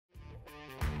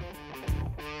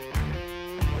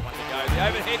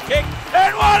overhead kick,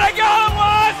 and what a goal it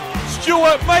was!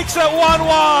 Stewart makes it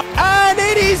 1-1. And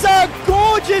it is a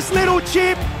gorgeous little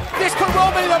chip. This could well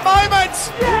be the moment.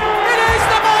 It is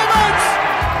the moment.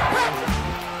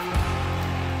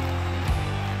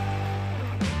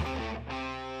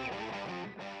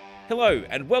 Hello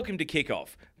and welcome to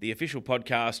Kickoff, the official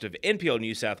podcast of NPL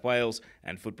New South Wales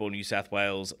and Football New South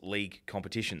Wales League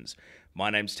competitions.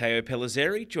 My name's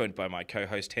Pellizzeri, joined by my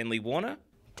co-host Henley Warner.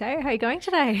 Teo, how are you going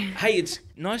today? Hey, it's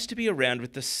nice to be around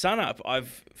with the sun up.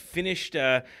 I've finished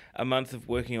a month of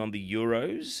working on the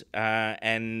Euros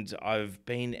and I've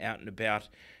been out and about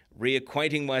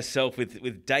reacquainting myself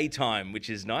with daytime, which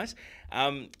is nice.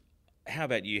 How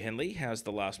about you, Henley? How's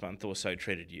the last month or so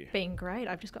treated you? Been great.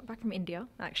 I've just got back from India,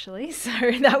 actually. So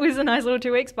that was a nice little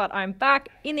 2 weeks, but I'm back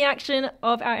in the action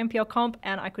of our NPL comp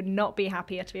and I could not be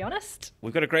happier, to be honest.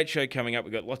 We've got a great show coming up.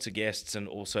 We've got lots of guests and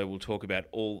also we'll talk about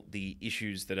all the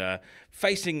issues that are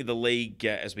facing the league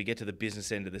as we get to the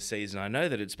business end of the season. I know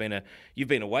that you've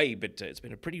been away, but it's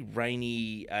been a pretty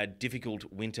rainy,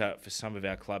 difficult winter for some of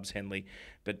our clubs, Henley,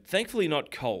 but thankfully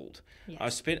not cold.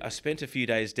 Yes. I spent a few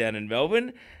days down in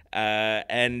Melbourne.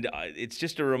 And it's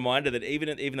just a reminder that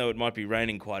even though it might be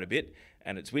raining quite a bit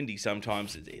and it's windy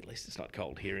sometimes, at least it's not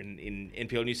cold here in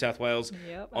NPL New South Wales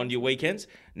on your weekends.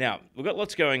 Now, we've got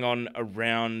lots going on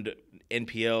around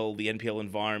NPL, the NPL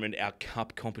environment, our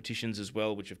cup competitions as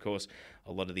well, which of course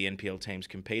a lot of the NPL teams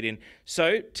compete in.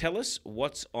 So tell us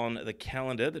what's on the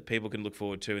calendar that people can look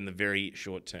forward to in the very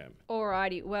short term.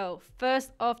 Alrighty, well,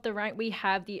 first off the rank, we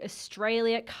have the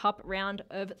Australia Cup round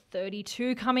of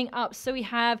 32 coming up. So we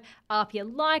have APIA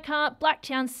Leichhardt,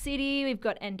 Blacktown City, we've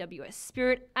got NWS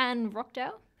Spirit and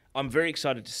Rockdale. I'm very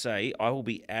excited to say I will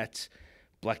be at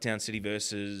Blacktown City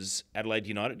versus Adelaide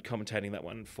United, commentating that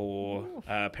one for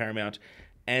Paramount,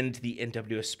 and the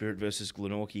NWS Spirit versus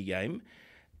Glenorchy game.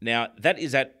 Now, that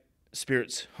is at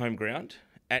Spirit's home ground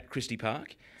at Christie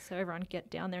Park. So everyone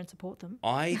get down there and support them.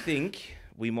 I think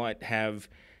we might have...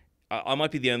 I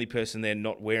might be the only person there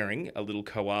not wearing a little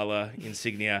koala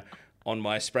insignia on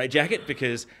my spray jacket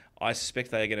because I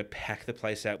suspect they are going to pack the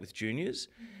place out with juniors.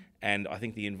 And I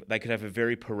think they could have a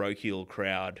very parochial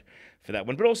crowd for that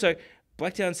one. But also...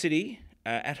 Blacktown City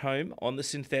at home on the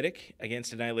synthetic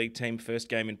against an A-League team, first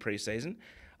game in pre-season.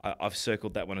 I've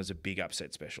circled that one as a big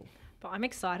upset special. But I'm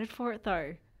excited for it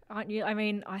though, aren't you? I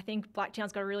mean, I think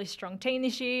Blacktown's got a really strong team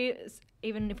this year.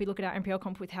 Even if we look at our NPL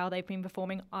comp with how they've been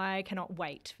performing, I cannot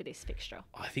wait for this fixture.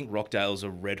 I think Rockdale's a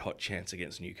red-hot chance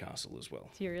against Newcastle as well.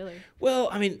 Do you really? Well,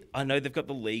 I mean, I know they've got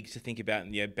the league to think about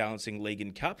and balancing league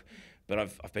and cup, but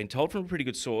I've been told from a pretty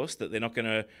good source that they're not going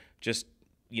to just...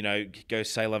 go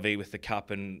c'est la vie with the cup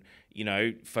and,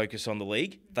 focus on the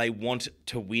league. They want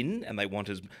to win and they want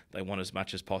as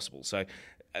much as possible. So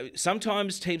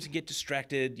sometimes teams can get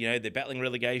distracted. They're battling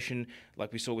relegation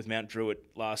like we saw with Mount Druitt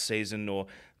last season, or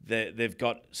they've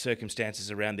got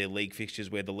circumstances around their league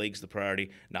fixtures where the league's the priority.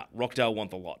 Rockdale want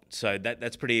the lot. So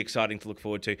that's pretty exciting to look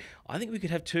forward to. I think we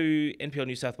could have two NPL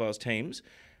New South Wales teams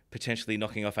potentially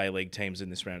knocking off A-League teams in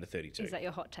this round of 32. Is that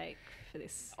your hot take for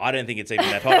this? I don't think it's even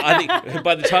that hot. I think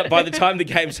by the time the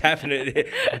games happen,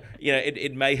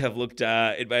 it may have looked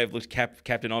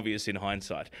Captain Obvious in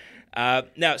hindsight.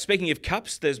 Now, speaking of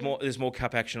cups, there's more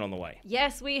cup action on the way.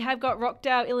 Yes, we have got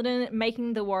Rockdale Illidan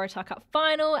making the Waratah Cup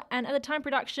final, and at the time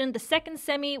production, the second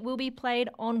semi will be played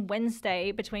on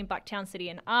Wednesday between Blacktown City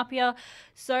and APIA.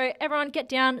 So everyone get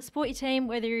down, support your team,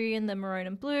 whether you're in the maroon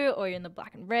and blue or you're in the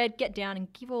black and red, get down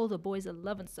and give all the boys a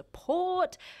love and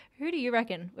support. Who do you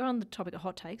reckon? We're on the topic of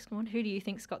hot takes. Come on, who do you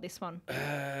think's got this one?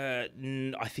 I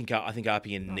think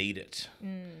APIA need it.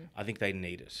 I think they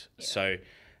need it. Yeah. So...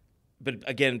 But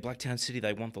again, Blacktown City,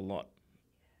 they want the lot,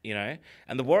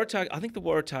 And the Waratah, I think the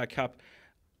Waratah Cup,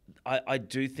 I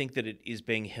do think that it is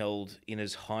being held in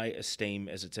as high esteem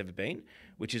as it's ever been,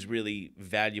 which is really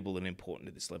valuable and important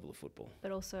at this level of football.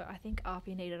 But also, I think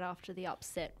APIA needed after the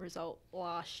upset result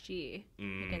last year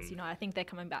against United. I think they're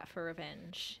coming back for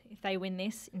revenge. If they win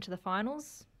this into the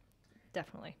finals,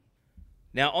 definitely.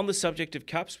 Now, on the subject of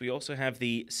cups, we also have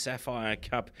the Sapphire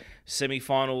Cup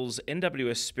semi-finals,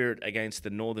 NWS Spirit against the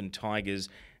Northern Tigers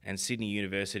and Sydney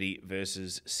University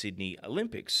versus Sydney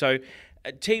Olympics. So,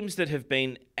 teams that have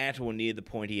been at or near the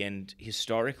pointy end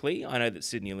historically. I know that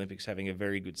Sydney Olympics having a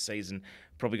very good season,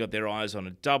 probably got their eyes on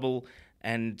a double.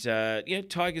 And,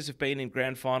 Tigers have been in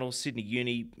grand finals. Sydney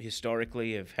Uni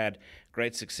historically have had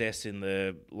great success in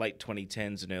the late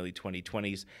 2010s and early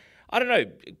 2020s. I don't know,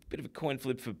 a bit of a coin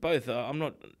flip for both. I'm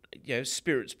not,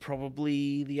 Spirit's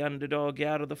probably the underdog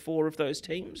out of the four of those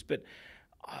teams, but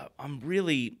I'm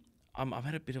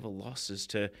at a bit of a loss as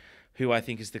to who I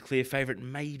think is the clear favourite.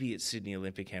 Maybe it's Sydney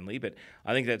Olympic Henley, but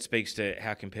I think that speaks to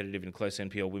how competitive and close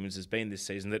NPL Women's has been this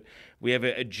season, that we have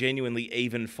a genuinely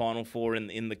even Final Four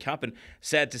in the Cup. And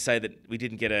sad to say that we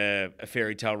didn't get a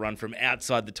fairy tale run from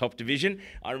outside the top division.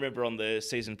 I remember on the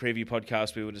season preview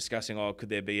podcast we were discussing, could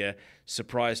there be a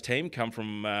surprise team come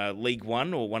from League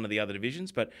One or one of the other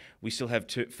divisions? But we still have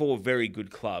four very good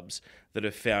clubs that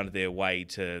have found their way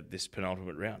to this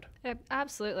penultimate round. Yeah,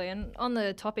 absolutely. And on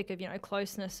the topic of,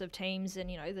 closeness of teams and,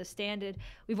 the standard,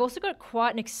 we've also got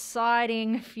quite an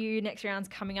exciting few next rounds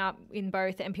coming up in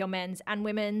both the NPL men's and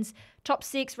women's. Top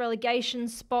 6 relegation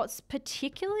spots,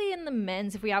 particularly in the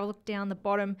men's. If we have a look down the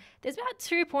bottom, there's about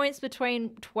 2 points between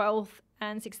 12th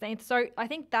and 16th. So I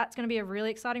think that's going to be a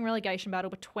really exciting relegation battle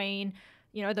between,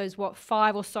 those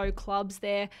 5 or so clubs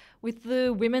there. With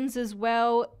the women's as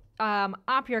well,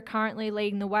 APIA are currently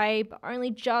leading the way, but only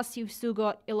just you've still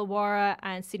got Illawarra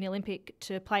and Sydney Olympic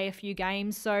to play a few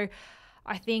games. So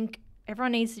I think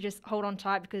everyone needs to just hold on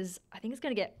tight, because I think it's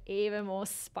going to get even more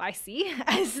spicy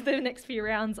as the next few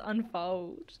rounds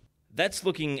unfold. That's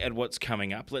looking at what's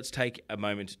coming up. Let's take a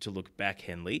moment to look back,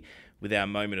 Henley, with our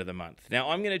moment of the month. Now,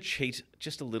 I'm going to cheat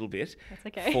just a little bit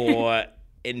for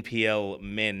NPL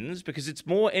men's, because it's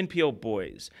more NPL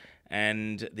boys.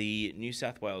 And the New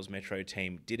South Wales Metro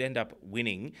team did end up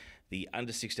winning the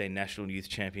Under-16 National Youth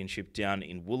Championship down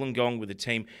in Wollongong, with a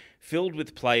team filled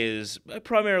with players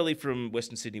primarily from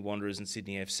Western Sydney Wanderers and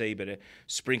Sydney FC, but a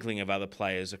sprinkling of other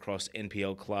players across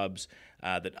NPL clubs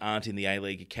that aren't in the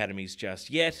A-League academies just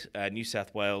yet. New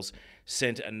South Wales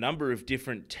sent a number of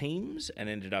different teams and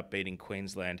ended up beating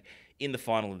Queensland in the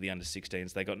final of the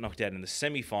Under-16s. They got knocked out in the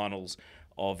semi-finals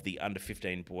of the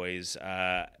Under-15 boys,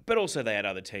 but also they had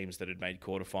other teams that had made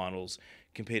quarterfinals,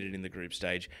 competed in the group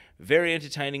stage. Very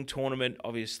entertaining tournament.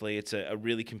 Obviously, it's a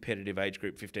really competitive age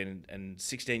group, 15 and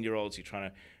 16-year-olds. You're trying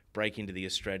to break into the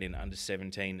Australian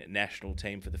Under-17 national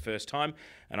team for the first time,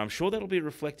 and I'm sure that'll be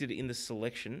reflected in the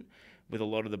selection with a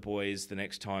lot of the boys the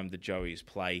next time the Joeys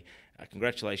play.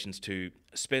 Congratulations to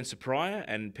Spencer Pryor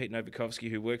and Pete Novakovsky,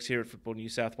 who works here at Football New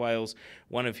South Wales,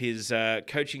 one of his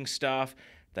coaching staff.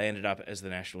 They ended up as the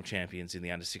national champions in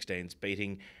the Under-16s,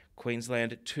 beating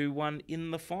Queensland 2-1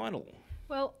 in the final.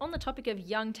 Well, on the topic of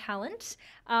young talent,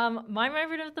 my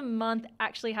moment of the month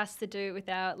actually has to do with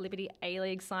our Liberty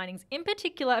A-League signings. In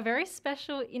particular, a very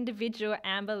special individual,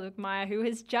 Amber Lukmeyer, who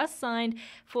has just signed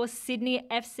for Sydney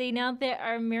FC. Now, there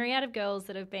are a myriad of girls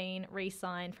that have been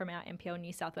re-signed from our NPL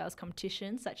New South Wales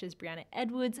competition, such as Brianna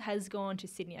Edwards has gone to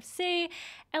Sydney FC,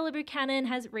 Ella Buchanan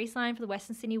has re-signed for the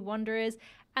Western Sydney Wanderers,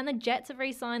 and the Jets have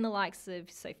re-signed the likes of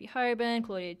Sophie Hoban,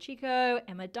 Claudia Chico,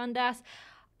 Emma Dundas.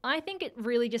 I think it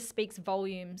really just speaks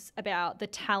volumes about the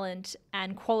talent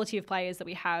and quality of players that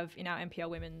we have in our NPL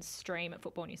women's stream at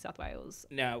Football New South Wales.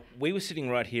 Now, we were sitting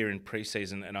right here in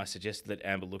pre-season, and I suggested that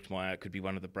Amber Luchtmeyer could be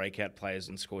one of the breakout players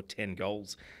and score 10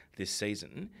 goals this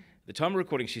season. The time of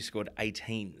recording, she scored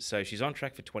 18, so she's on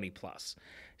track for 20 plus.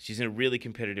 She's in a really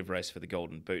competitive race for the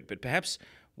Golden Boot, but perhaps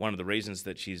one of the reasons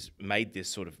that she's made this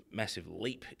sort of massive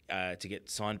leap to get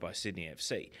signed by Sydney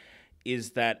FC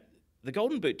is that the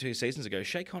Golden Boot 2 seasons ago,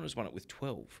 Shay Connors won it with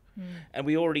 12. And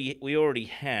we already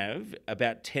have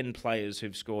about 10 players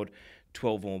who've scored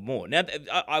 12 or more. Now,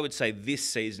 I would say this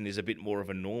season is a bit more of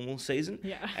a normal season.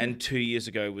 Yeah. And 2 years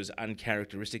ago was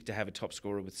uncharacteristic to have a top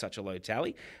scorer with such a low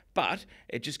tally. But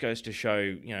it just goes to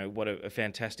show, what a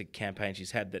fantastic campaign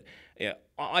she's had. That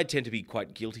I tend to be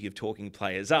quite guilty of talking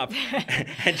players up,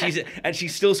 and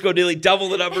she's still scored nearly double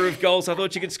the number of goals I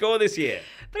thought she could score this year.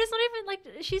 But it's not even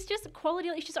like she's just quality.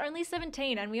 She's only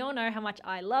 17, and we all know how much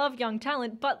I love young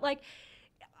talent. But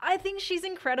I think she's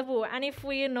incredible, and if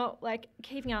we are not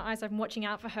keeping our eyes open, watching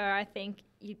out for her, I think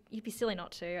you'd be silly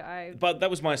not to. But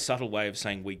that was my subtle way of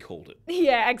saying we called it.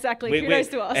 Yeah, exactly. Kudos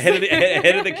to us.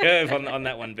 Ahead of the curve on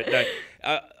that one. But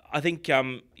no, I think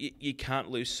you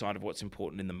can't lose sight of what's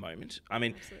important in the moment. I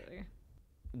mean, absolutely.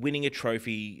 Winning a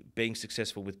trophy, being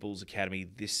successful with Bulls Academy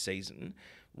this season,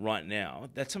 right now,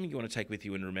 that's something you want to take with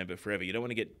you and remember forever. You don't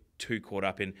want to get too caught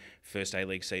up in first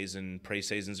A-League season,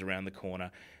 pre-season's around the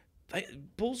corner.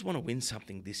 Bulls want to win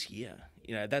something this year.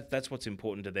 That's what's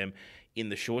important to them in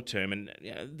the short term. And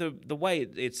the way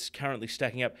it's currently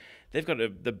stacking up, they've got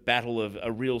the battle of a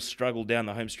real struggle down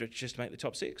the home stretch just to make the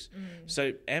top 6.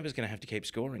 So Amber's going to have to keep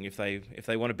scoring if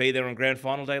they want to be there on grand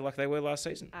final day like they were last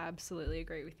season. Absolutely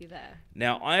agree with you there.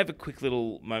 Now, I have a quick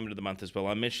little moment of the month as well.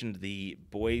 I mentioned the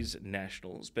boys'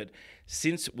 nationals, but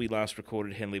since we last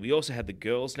recorded Henley, we also had the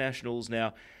girls' nationals.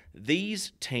 Now,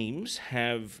 these teams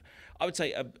have, I would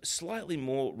say, a slightly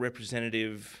more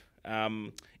representative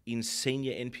in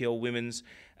senior NPL women's.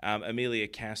 Amelia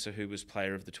Casa, who was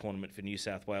player of the tournament for New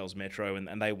South Wales Metro,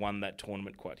 and they won that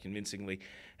tournament quite convincingly,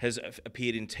 has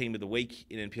appeared in Team of the Week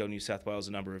in NPL New South Wales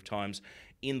a number of times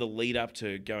in the lead up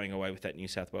to going away with that New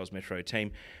South Wales Metro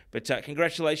team. But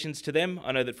congratulations to them.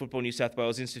 I know that Football New South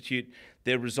Wales Institute,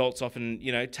 their results often,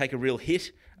 take a real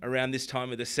hit around this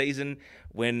time of the season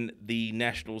when the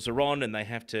nationals are on and they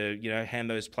have to, hand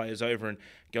those players over and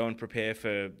go and prepare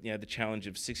for, the challenge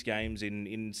of 6 games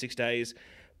in 6 days.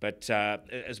 But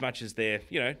as much as they're,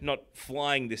 not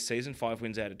flying this season, 5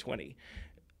 wins out of 20,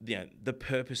 the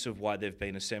purpose of why they've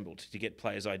been assembled to get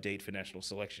players ID'd for national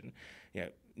selection.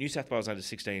 New South Wales under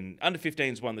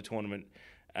 15s won the tournament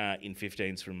in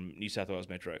 15s from New South Wales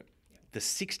Metro. The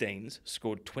 16s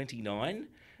scored 29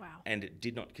 and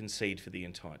did not concede for the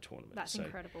entire tournament. That's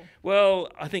incredible. Well,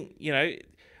 I think,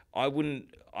 I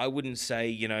wouldn't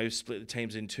say, split the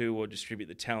teams in 2 or distribute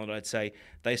the talent. I'd say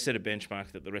they set a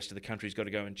benchmark that the rest of the country's got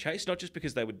to go and chase, not just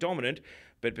because they were dominant,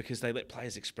 but because they let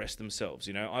players express themselves.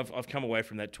 I've come away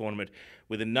from that tournament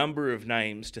with a number of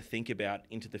names to think about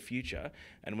into the future,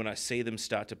 and when I see them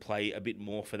start to play a bit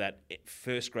more for that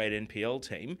first grade NPL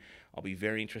team, I'll be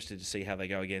very interested to see how they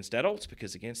go against adults,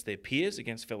 because against their peers,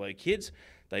 against fellow kids,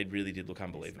 they really did look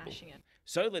unbelievable. Smashing it.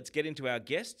 So let's get into our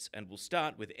guests, and we'll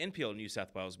start with NPL New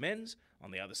South Wales men's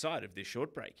on the other side of this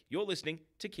short break. You're listening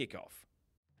to Kickoff.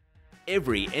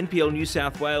 Every NPL New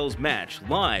South Wales match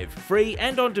live, free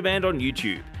and on demand on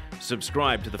YouTube.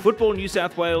 Subscribe to the Football New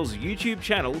South Wales YouTube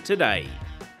channel today.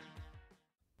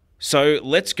 So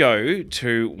let's go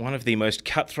to one of the most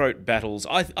cutthroat battles,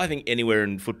 I think, anywhere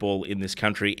in football in this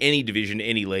country, any division,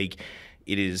 any league.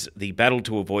 It is the battle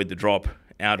to avoid the drop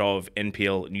out of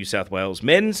NPL New South Wales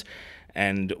men's.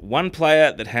 And one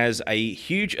player that has a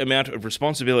huge amount of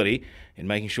responsibility in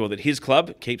making sure that his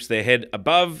club keeps their head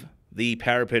above the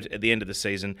parapet at the end of the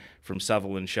season from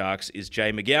Sutherland Sharks is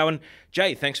Jay McGowan.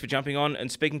 Jay, thanks for jumping on and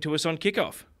speaking to us on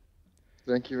Kickoff.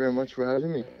 Thank you very much for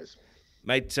having me, guys.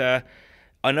 Mate,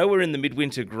 I know we're in the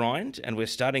midwinter grind and we're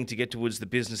starting to get towards the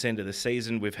business end of the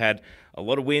season. We've had a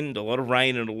lot of wind, a lot of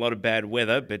rain and a lot of bad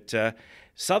weather, but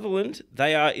Sutherland,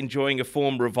 they are enjoying a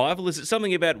form revival. Is it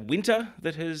something about winter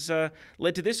that has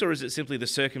led to this, or is it simply the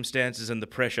circumstances and the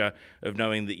pressure of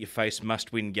knowing that you face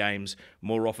must-win games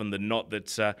more often than not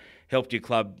that's helped your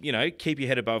club, keep your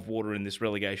head above water in this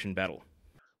relegation battle?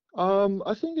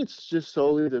 I think it's just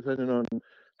solely dependent on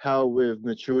how we've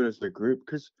matured as a group,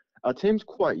 because our team's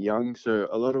quite young, so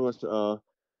a lot of us are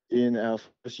in our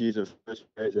first years of first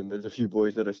grade, and there's a few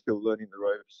boys that are still learning the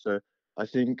ropes. So I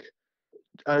think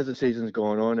as the season's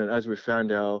gone on and as we've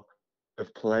found our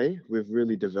of play, we've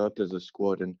really developed as a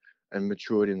squad and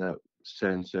matured in that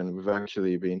sense. And we've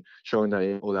actually been showing that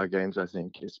in all our games, I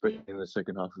think, especially in the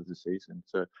second half of the season.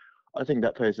 So I think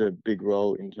that plays a big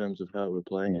role in terms of how we're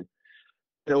playing it.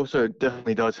 It also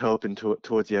definitely does help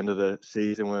towards the end of the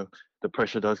season where the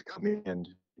pressure does come in and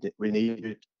we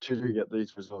need to get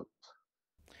these results.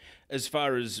 As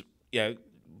far as,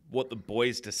 what the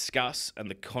boys discuss and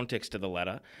the context of the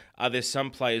ladder, are there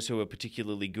some players who are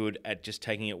particularly good at just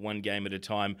taking it one game at a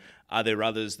time? Are there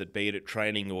others that, be it at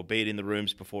training or be it in the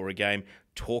rooms before a game,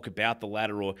 talk about the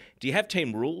ladder? Or do you have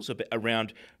team rules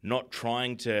around not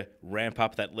trying to ramp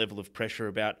up that level of pressure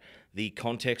about the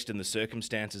context and the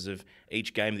circumstances of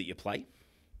each game that you play?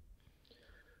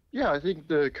 Yeah, I think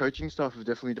the coaching staff have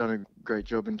definitely done a great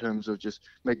job in terms of just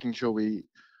making sure we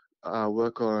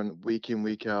work on week in,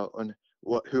 week out on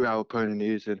who our opponent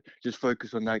is and just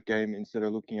focus on that game instead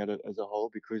of looking at it as a whole,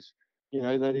 because,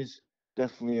 that is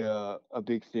definitely a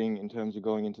big thing in terms of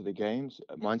going into the games,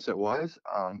 mindset-wise.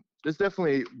 There's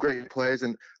definitely great players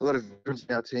and a lot of veterans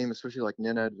in our team, especially like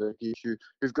Nenad Verkic,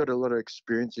 who've got a lot of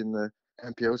experience in the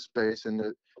NPL space and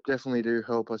that definitely do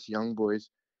help us young boys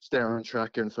stay on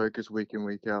track and focus week in,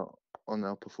 week out on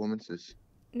our performances.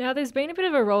 Now, there's been a bit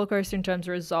of a rollercoaster in terms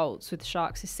of results with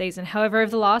Sharks this season. However, over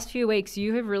the last few weeks,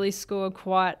 you have really scored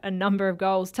quite a number of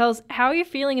goals. Tell us, how are you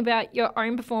feeling about your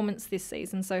own performance this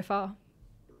season so far?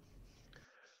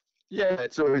 Yeah,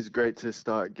 it's always great to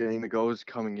start getting the goals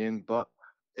coming in, but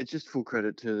it's just full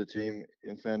credit to the team,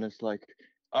 in fairness. Like,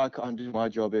 I can't do my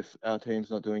job if our team's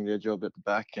not doing their job at the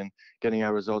back and getting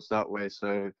our results that way.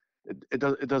 So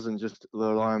it doesn't just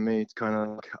rely on me. It's kind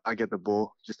of like I get the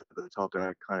ball just at the top and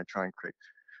I kind of try and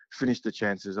finish the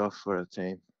chances off for the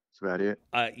team. That's about it.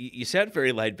 You sound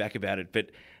very laid back about it, but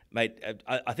mate,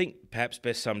 I think perhaps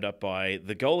best summed up by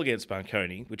the goal against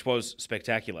Marconi, which was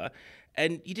spectacular.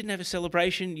 And you didn't have a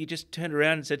celebration. You just turned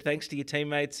around and said thanks to your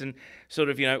teammates and sort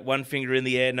of, one finger in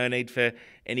the air. No need for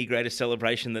any greater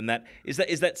celebration than that. Is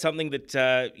that something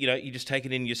that, you just take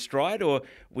it in your stride, or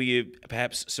were you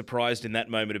perhaps surprised in that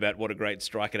moment about what a great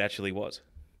strike it actually was?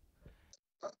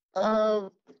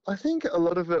 I think a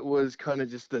lot of it was kind of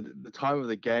just the time of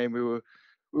the game. We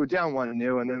were down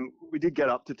 1-0, and then we did get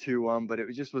up to 2-1, but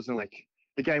it just wasn't like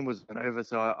the game wasn't over.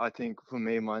 So I think for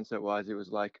me, mindset wise, it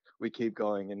was like we keep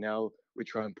going, and now we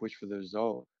try and push for the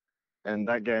result. And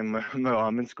that game, Mo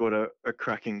Armin scored a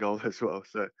cracking goal as well.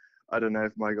 So I don't know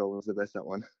if my goal was the best that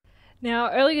one.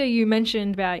 Now, earlier you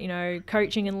mentioned about,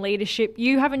 coaching and leadership.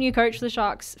 You have a new coach for the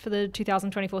Sharks for the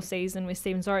 2024 season with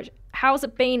Stephen Zorich. How has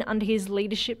it been under his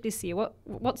leadership this year?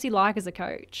 What's he like as a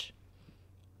coach?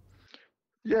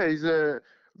 Yeah, he's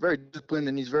very disciplined,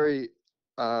 and he's very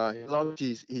he loves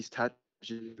his tactics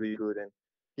really good, and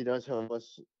he does help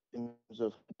us in terms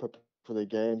of prep for the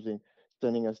games and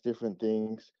sending us different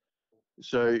things.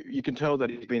 So you can tell that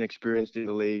he's been experienced in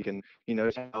the league, and he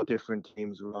knows how different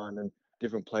teams run and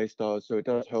different play styles. So it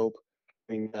does help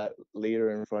being that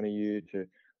leader in front of you to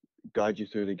guide you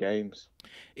through the games.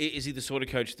 Is he the sort of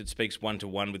coach that speaks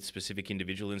one-to-one with specific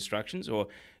individual instructions, or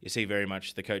is he very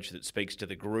much the coach that speaks to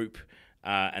the group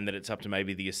and that it's up to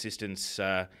maybe the assistants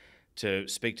to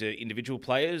speak to individual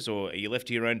players, or are you left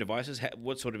to your own devices?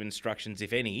 What sort of instructions,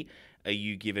 if any, are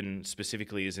you given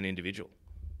specifically as an individual?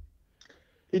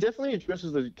 He definitely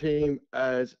addresses the team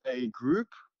as a group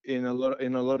in a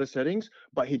lot of settings,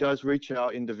 but he does reach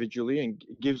out individually and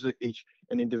gives each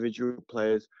an individual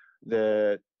players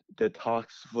their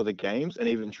tasks for the games and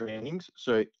even trainings.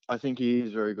 So I think he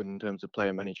is very good in terms of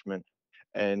player management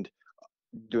and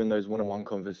doing those one-on-one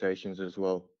conversations as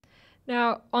well.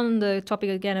 Now, on the topic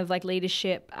again of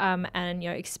leadership and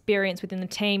experience within the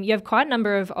team, you have quite a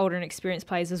number of older and experienced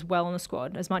players as well on the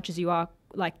squad, as much as you are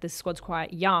the squad's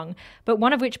quite young, but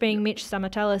one of which being Mitch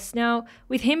Samatellis. Now,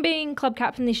 with him being club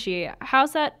captain this year,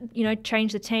 how's that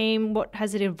changed the team? What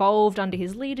has it evolved under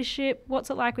his leadership? What's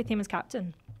it like with him as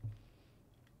captain?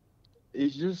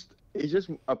 He's just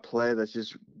a player that's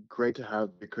just great to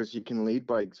have because he can lead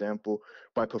by example,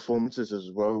 by performances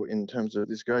as well. In terms of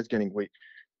this guy's getting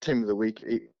team of the week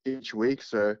each week,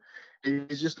 so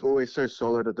he's just always so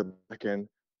solid at the back end.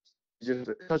 He's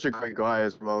just such a great guy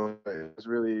as well. It's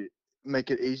really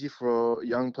make it easy for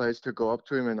young players to go up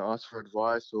to him and ask for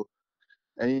advice or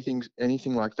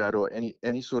anything like that, or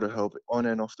any sort of help on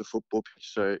and off the football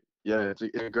pitch. So yeah, it's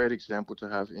a great example to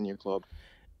have in your club.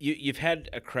 You've had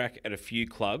a crack at a few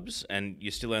clubs, and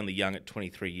you're still only young at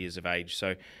 23 years of age.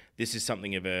 So this is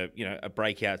something of a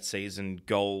breakout season,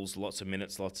 goals, lots of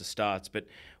minutes, lots of starts. But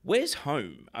where's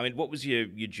home? I mean, what was your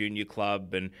junior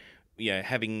club, and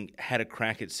having had a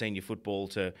crack at senior football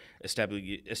to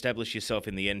establish yourself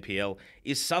in the NPL,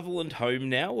 is Sutherland home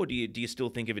now, or do you still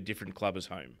think of a different club as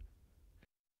home?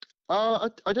 I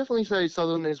definitely say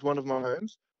Sutherland is one of my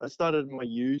homes. I started my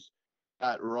youth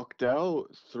at Rockdale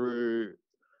through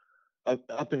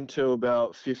up until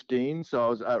about 15. So I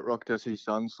was at Rockdale City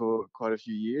Suns for quite a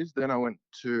few years. Then I went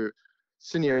to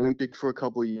Sydney Olympic for a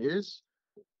couple of years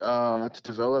to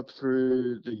develop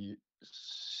through the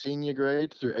senior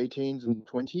grade through 18s and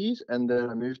 20s. And then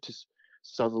I moved to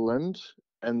Sutherland,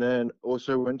 and then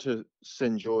also went to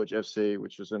St. George FC,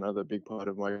 which was another big part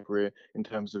of my career in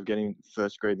terms of getting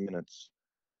first grade minutes.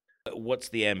 What's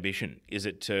the ambition? Is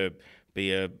it to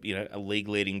be a league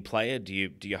leading player? Do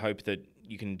you hope that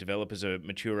you can develop as a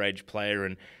mature age player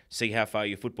and see how far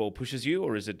your football pushes you,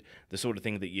 or is it the sort of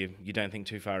thing that you don't think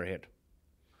too far ahead?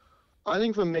 I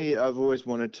think for me, I've always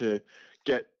wanted to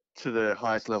get to the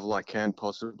highest level I can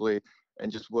possibly,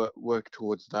 and just work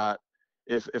towards that.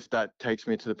 If that takes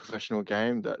me to the professional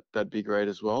game, that'd be great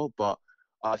as well. But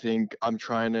I think I'm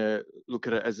trying to look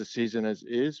at it as a season as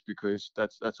is, because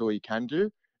that's all you can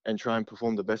do, and try and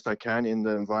perform the best I can in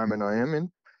the environment I am in,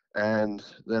 and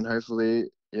then hopefully,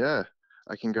 yeah,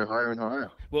 I can go higher and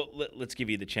higher. Well, let's give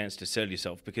you the chance to sell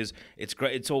yourself, because it's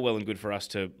great. It's all well and good for us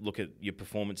to look at your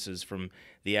performances from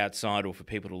the outside, or for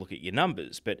people to look at your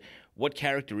numbers. But what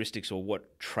characteristics or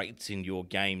what traits in your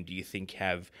game do you think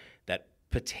have that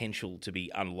potential to be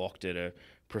unlocked at a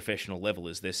professional level?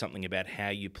 Is there something about how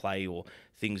you play or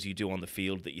things you do on the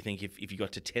field that you think if you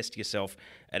got to test yourself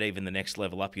at even the next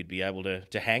level up, you'd be able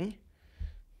to hang?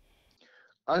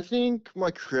 I think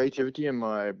my creativity and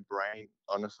my brain,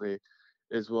 honestly,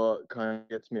 is what kind of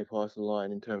gets me past the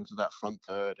line in terms of that front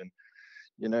third.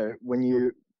 And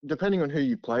when depending on who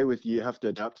you play with, you have to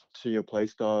adapt to your play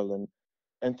style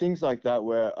and things like that,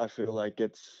 where I feel like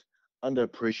it's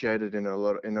underappreciated in a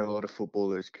lot of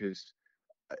footballers, because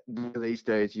these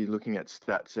days you're looking at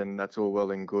stats and that's all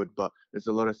well and good, but there's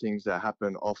a lot of things that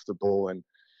happen off the ball, and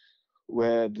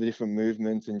where the different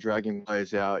movements and dragging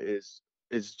players out is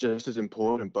just as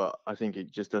important, but I think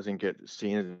it just doesn't get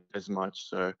seen as much.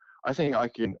 So I think I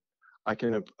can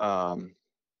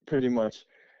pretty much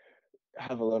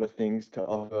have a lot of things to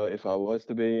offer if I was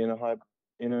to be in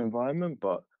an environment.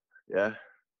 But yeah.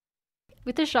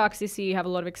 With the Sharks this year, you have a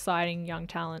lot of exciting young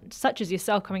talent, such as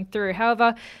yourself, coming through.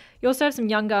 However, you also have some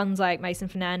young guns like Mason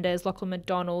Fernandez, Lachlan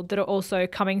McDonald, that are also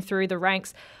coming through the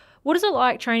ranks. What is it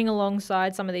like training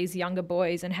alongside some of these younger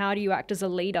boys, and how do you act as a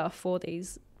leader for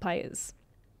these players?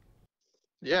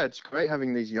 Yeah, it's great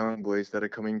having these young boys that are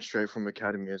coming straight from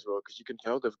academy as well, because you can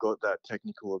tell they've got that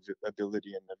technical ability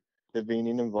in them. They've been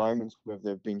in environments where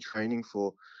they've been training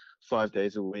for 5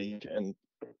 days a week, and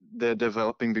they're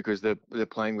developing because they're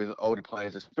playing with older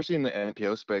players, especially in the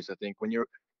NPL space. I think when you're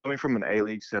coming from an A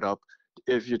League setup,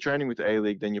 if you're training with A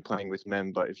League, then you're playing with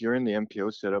men. But if you're in the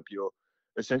NPL setup, you're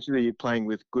essentially playing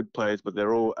with good players, but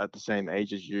they're all at the same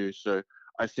age as you. So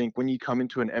I think when you come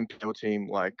into an NPL team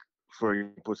like, for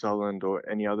example, Sutherland or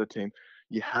any other team,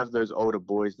 you have those older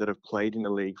boys that have played in the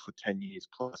league for 10 years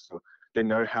plus. So they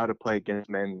know how to play against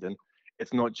men. And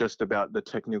it's not just about the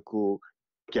technical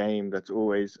game that's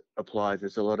always applies.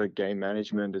 There's a lot of game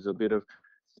management. There's a bit of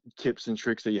tips and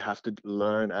tricks that you have to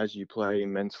learn as you play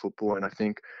in men's football. And I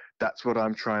think that's what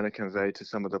I'm trying to convey to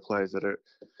some of the players that are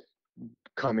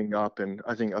coming up. And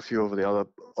I think a few of the other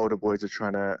older boys are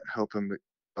trying to help them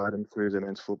guide them through the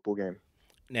men's football game.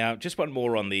 Now, just one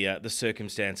more on the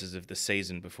circumstances of the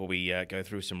season before we go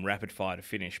through some rapid fire to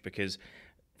finish, because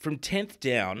from 10th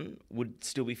down would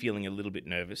still be feeling a little bit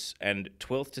nervous, and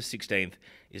 12th to 16th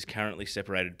is currently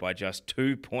separated by just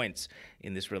 2 points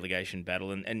in this relegation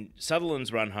battle. And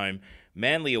Sutherland's run home,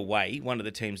 Manly away, one of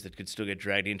the teams that could still get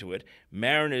dragged into it,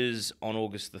 Mariners on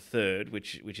August the 3rd,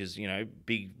 which is,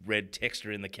 big red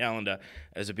texture in the calendar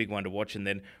as a big one to watch, and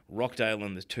then Rockdale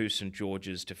and the 2 St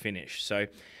George's to finish. So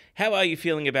how are you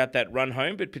feeling about that run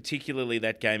home, but particularly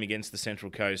that game against the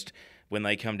Central Coast when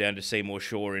they come down to Seymour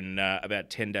Shore in about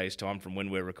 10 days' time from when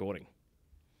we're recording?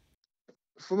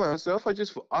 For myself,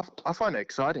 I find it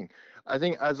exciting. I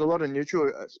think as a lot of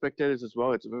neutral spectators as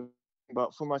well,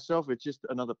 but for myself, it's just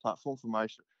another platform for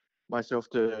myself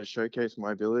to showcase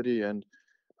my ability. And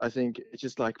I think it's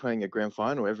just like playing a grand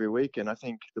final every week. And I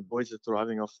think the boys are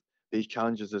thriving off these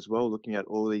challenges as well, looking at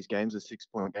all these games as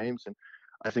 6-point games. And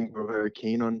I think we're very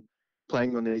keen on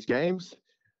playing on these games.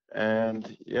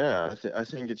 And yeah, I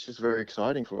think it's just very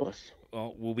exciting for us.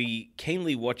 Well, we'll be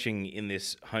keenly watching in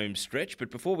this home stretch.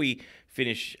 But before we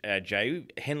finish, Jay,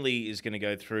 Henley is going to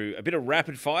go through a bit of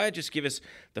rapid fire. Just give us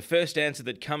the first answer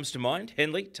that comes to mind.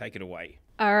 Henley, take it away.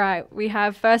 All right, we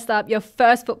have first up your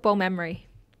first football memory.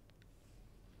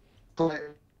 Play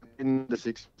in the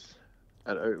sixes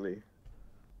at Oatley.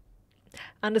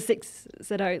 Under six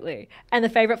at Oatley. And the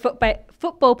favourite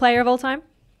football player of all time?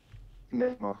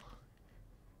 Neymar.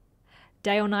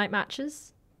 Day or night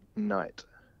matches? Night.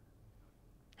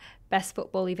 Best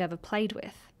football you've ever played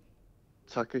with?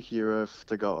 Takahiro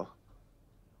Futagawa.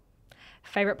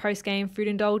 Favourite post-game food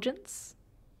indulgence?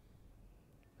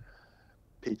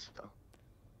 Pizza.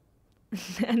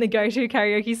 And the go-to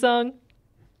karaoke song?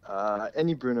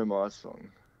 Any Bruno Mars song.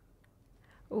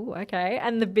 Oh, okay.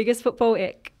 And the biggest football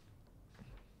ick?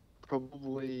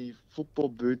 Probably football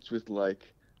boots with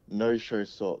no-show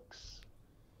socks.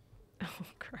 Oh,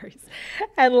 gross.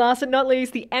 And last but not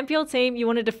least, the NPL team you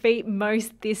want to defeat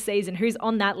most this season. Who's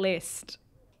on that list?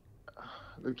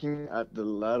 Looking at the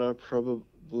ladder,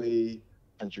 probably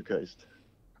Central Coast.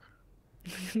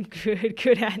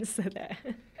 Good answer there.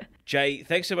 Jay,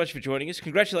 thanks so much for joining us.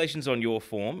 Congratulations on your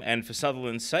form, and for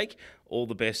Sutherland's sake, all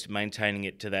the best maintaining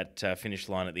it to that finish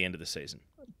line at the end of the season.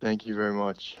 Thank you very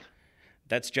much.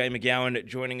 That's Jay McGowan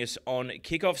joining us on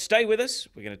Kickoff. Stay with us.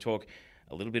 We're going to talk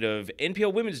a little bit of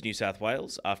NPL Women's New South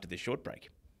Wales after this short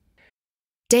break.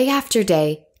 Day after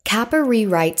day, Kappa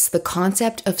rewrites the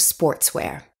concept of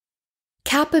sportswear.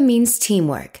 Kappa means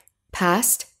teamwork,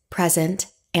 past, present,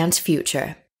 and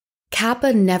future.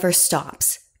 Kappa never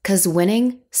stops, 'cause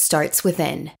winning starts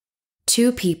within.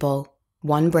 2 people,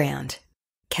 1 brand.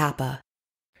 Kappa.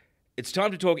 It's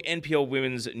time to talk NPL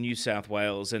Women's New South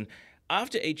Wales, and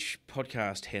after each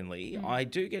podcast, Henley, I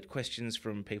do get questions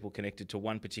from people connected to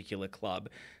one particular club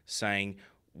saying,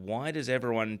 why does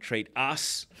everyone treat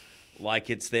us like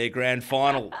it's their grand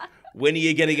final? When are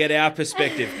you going to get our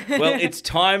perspective? Well, it's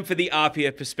time for the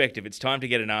APIA perspective. It's time to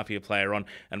get an APIA player on,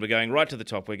 and we're going right to the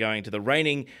top. We're going to the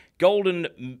reigning Golden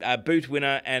Boot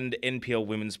winner and NPL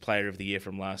Women's Player of the Year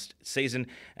from last season,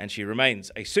 and she remains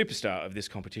a superstar of this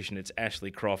competition. It's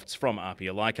Ashlie Crofts from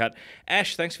APIA Leichhardt.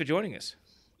 Ash, thanks for joining us.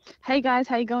 Hey guys,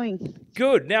 how you going?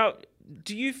 Good. Now,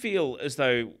 do you feel as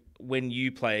though when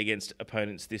you play against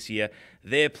opponents this year,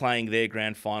 they're playing their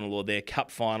grand final or their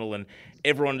cup final and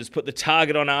everyone has put the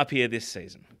target on APIA this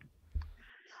season?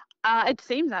 It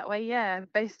seems that way, yeah.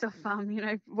 Based off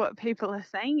what people are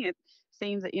saying,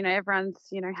 seems that, everyone's,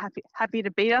 happy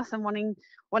to beat us and wanting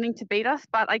to beat us.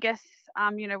 But I guess,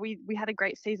 we had a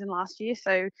great season last year,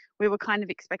 so we were kind of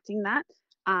expecting that.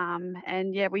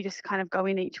 And yeah, we just kind of go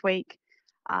in each week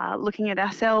looking at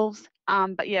ourselves.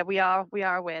 But yeah, we are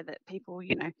aware that people,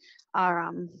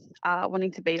 are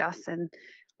wanting to beat us, and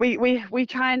we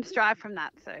try and strive from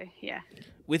that. So yeah.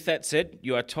 With that said,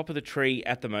 you are top of the tree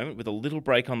at the moment with a little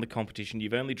break on the competition.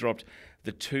 You've only dropped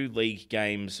the 2 league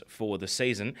games for the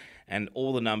season, and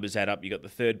all the numbers add up. You've got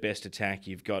the 3rd best attack.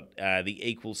 You've got the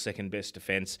equal 2nd best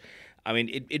defence. I mean,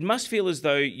 it must feel as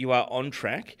though you are on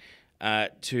track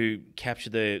to capture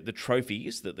the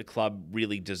trophies that the club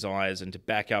really desires and to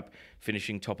back up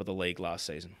finishing top of the league last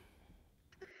season.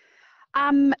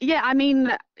 Yeah, I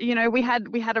mean, we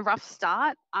had a rough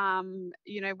start.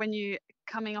 When you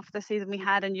coming off the season we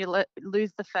had and you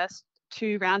lose the first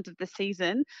 2 rounds of the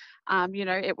season,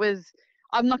 it was,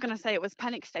 I'm not going to say it was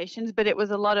panic stations, but it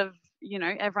was a lot of,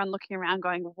 everyone looking around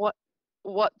going,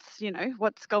 what's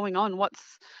going on?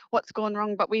 What's gone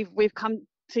wrong? But we've come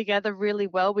together really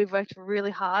well. We've worked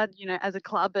really hard, as a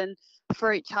club and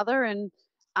for each other. And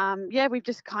yeah, we've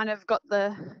just kind of got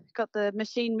the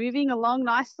machine moving along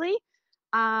nicely.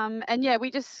 And yeah,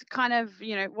 we just kind of,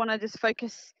 want to just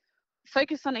focus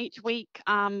on each week.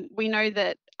 We know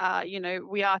that,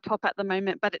 we are top at the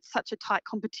moment, but it's such a tight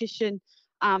competition.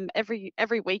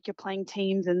 Every week you're playing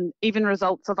teams and even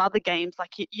results of other games.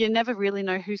 Like you never really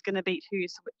know who's going to beat who.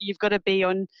 So you've got to be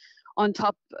on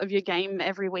top of your game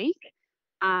every week.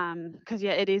 Because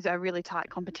yeah, it is a really tight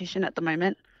competition at the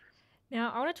moment.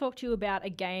 Now, I want to talk to you about a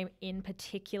game in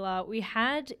particular. We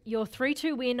had your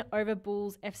 3-2 win over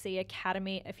Bulls FC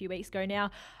Academy a few weeks ago.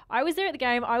 Now, I was there at the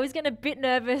game. I was getting a bit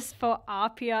nervous for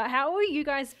APIA. How were you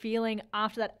guys feeling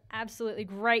after that absolutely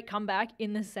great comeback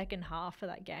in the second half for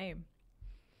that game?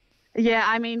 Yeah,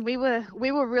 I mean, we were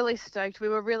really stoked. We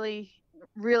were really,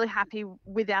 really happy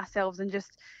with ourselves, and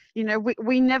just,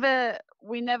 we never.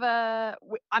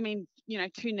 I mean,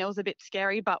 2-0's a bit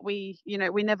scary, but we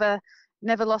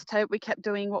never lost hope. We kept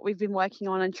doing what we've been working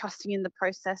on and trusting in the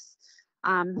process,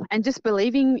 and just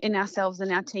believing in ourselves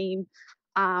and our team.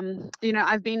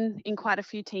 I've been in quite a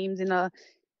few teams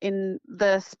in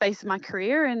the space of my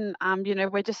career, and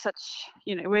we're just such,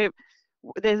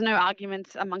 there's no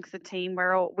arguments amongst the team.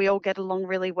 We all get along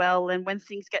really well, and when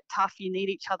things get tough, you need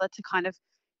each other to kind of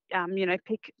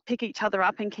pick each other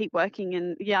up and keep working.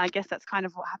 And yeah, I guess that's kind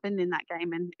of what happened in that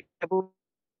game. And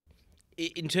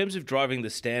in terms of driving the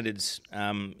standards,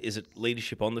 is it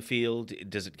leadership on the field?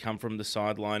 Does it come from the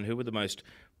sideline? Who are the most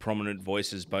prominent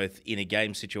voices, both in a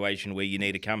game situation where you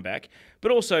need a comeback,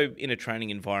 but also in a training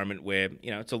environment where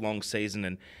it's a long season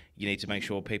and you need to make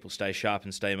sure people stay sharp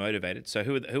and stay motivated? So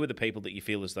who are the people that you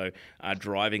feel as though are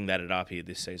driving that at APIA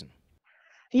this season?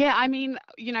 Yeah, I mean,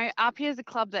 APIA is a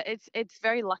club that it's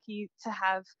very lucky to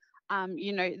have.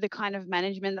 The kind of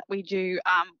management that we do.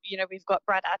 We've got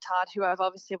Brad Attard, who I've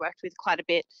obviously worked with quite a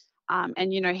bit.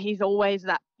 And he's always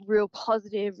that real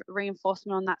positive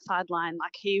reinforcement on that sideline.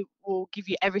 Like he will give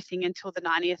you everything until the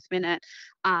 90th minute.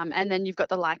 And then you've got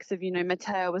the likes of,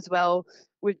 Matteo as well,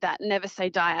 with that never say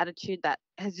die attitude that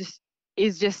is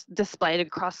just displayed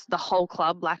across the whole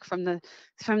club, like from the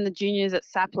juniors at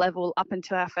SAP level up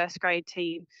until our first grade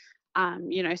team. So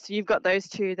you've got those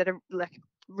two that are like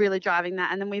really driving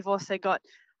that. And then we've also got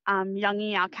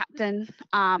Youngie, our captain.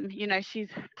 She's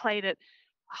played at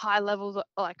high levels,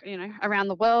 around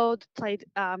the world, played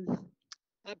I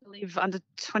believe under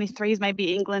 23s,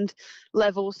 maybe England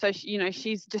level. So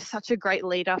she's just such a great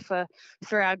leader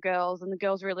for our girls, and the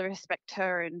girls really respect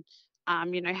her. And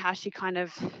how she kind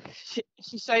of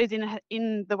she shows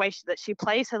in the way that she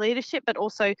plays her leadership, but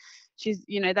also she's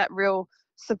that real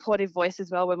supportive voice as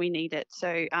well when we need it.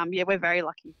 So yeah, we're very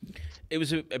lucky. It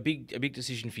was a big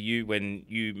decision for you when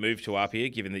you moved to APIA,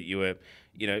 given that you were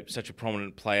such a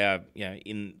prominent player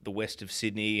in the west of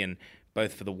Sydney, and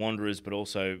both for the Wanderers but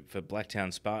also for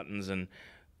Blacktown Spartans. And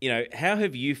how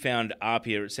have you found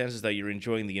APIA? It sounds as though you're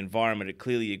enjoying the environment. It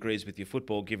clearly agrees with your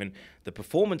football, given the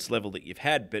performance level that you've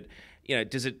had. But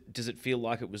does it feel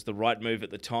like it was the right move at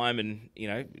the time? And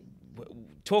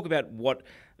talk about what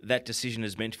that decision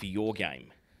has meant for your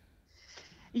game.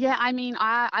 Yeah, I mean,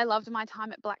 I loved my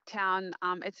time at Blacktown.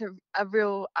 It's a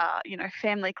real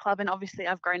family club, and obviously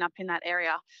I've grown up in that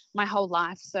area my whole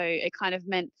life, so it kind of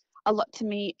meant a lot to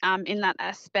me in that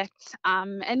aspect.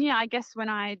 And yeah, I guess when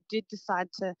I did decide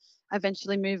to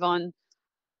eventually move on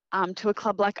to a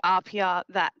club like APIA,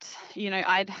 that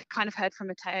I'd kind of heard from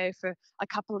Matteo for a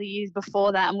couple of years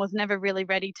before that and was never really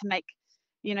ready to make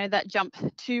that jump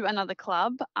to another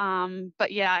club.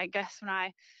 But yeah, I guess when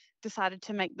I decided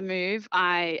to make the move,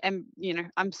 I am,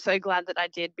 I'm so glad that I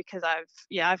did, because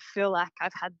I feel like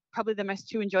I've had probably the most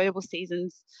 2 enjoyable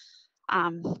seasons,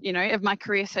 of my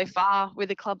career so far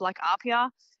with a club like APIA.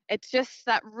 It's just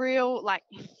that real, like,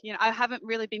 I haven't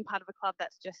really been part of a club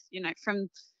that's just,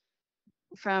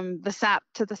 from the SAP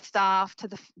to the staff to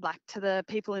the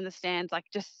people in the stands, like,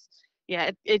 just,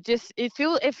 yeah, it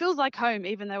feels like home,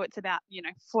 even though it's about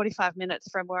 45 minutes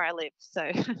from where I live.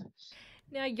 So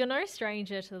Now, you're no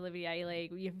stranger to the Liberty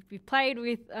A-League. You've played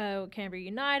with Canberra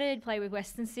United, played with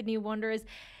Western Sydney Wanderers,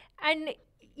 and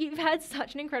you've had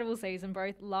such an incredible season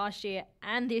both last year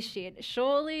and this year.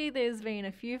 Surely there's been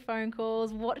a few phone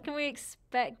calls. What can we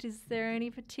expect? Is there any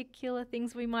particular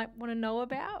things we might want to know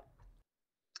about?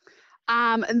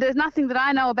 And there's nothing that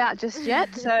I know about just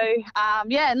yet. So,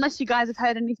 unless you guys have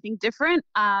heard anything different,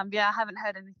 I haven't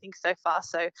heard anything so far.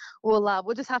 So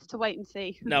we'll just have to wait and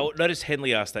see. No, notice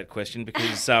Henley asked that question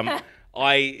because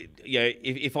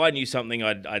if I knew something,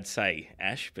 I'd say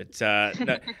Ash. But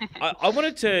no, I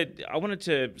wanted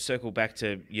to circle back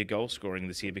to your goal scoring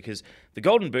this year, because the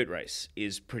Golden Boot race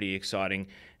is pretty exciting.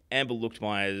 Amber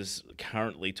Luchtmeyer's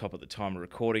currently top at the time of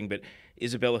recording, but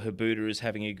Isabella Habuda is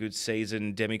having a good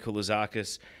season. Demi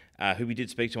Koulizakis, who we did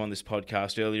speak to on this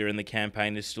podcast earlier in the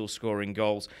campaign, is still scoring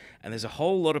goals. And there's a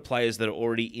whole lot of players that are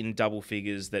already in double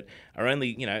figures that are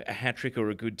only, a hat-trick or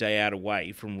a good day out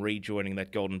away from rejoining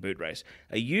that Golden Boot race.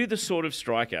 Are you the sort of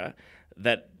striker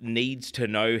that needs to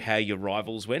know how your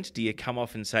rivals went? Do you come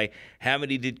off and say, how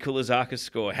many did Koulizakis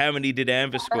score? How many did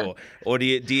Amber score? Or do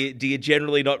you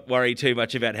generally not worry too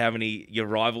much about how many your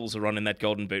rivals are on in that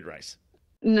Golden Boot race?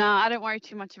 No, I don't worry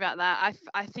too much about that.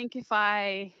 I think if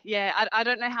I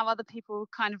don't know how other people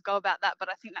kind of go about that, but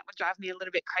I think that would drive me a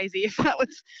little bit crazy if that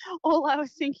was all I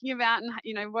was thinking about. And,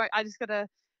 I just got to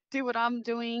do what I'm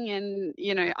doing. And,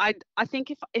 I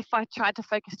think if I tried to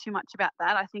focus too much about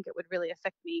that, I think it would really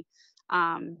affect me,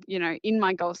 in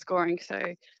my goal scoring. So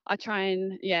I try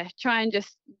and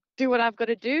just do what I've got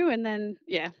to do. And then,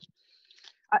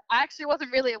 I actually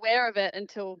wasn't really aware of it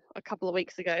until a couple of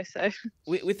weeks ago. So,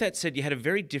 with that said, you had a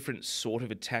very different sort of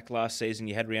attack last season.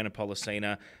 You had Rihanna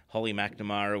Polisina. Holly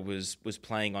McNamara was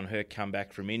playing on her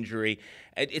comeback from injury.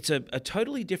 It's a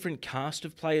totally different cast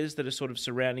of players that are sort of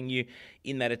surrounding you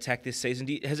in that attack this season.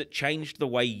 Has it changed the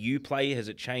way you play? Has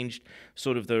it changed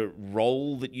sort of the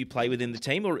role that you play within the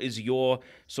team? Or is your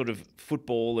sort of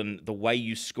football and the way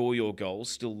you score your goals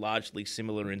still largely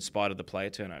similar in spite of the player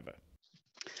turnover?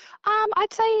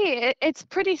 I'd say it's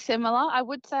pretty similar. I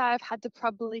would say I've had to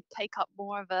probably take up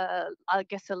more of a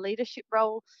leadership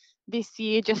role this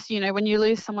year. Just, when you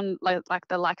lose someone like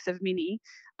the likes of Minnie,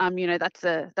 that's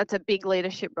a big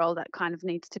leadership role that kind of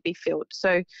needs to be filled.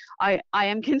 So I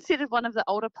am considered one of the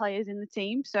older players in the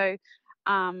team. So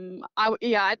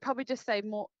I'd probably just say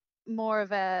more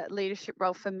of a leadership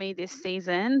role for me this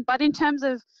season. But in terms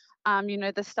of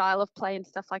the style of play and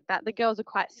stuff like that, the girls are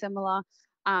quite similar.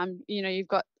 You've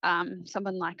got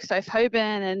someone like Soph Hoban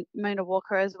and Mona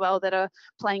Walker as well that are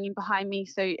playing in behind me.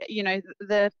 So,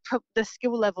 the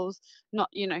skill levels not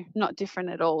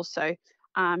different at all. So,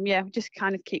 just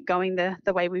kind of keep going the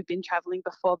way we've been traveling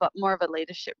before, but more of a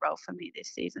leadership role for me this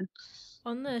season.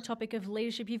 On the topic of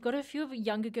leadership, you've got a few of the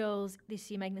younger girls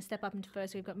this year making the step up into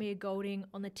first. We've got Mia Golding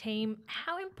on the team.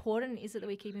 How important is it that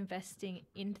we keep investing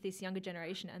into this younger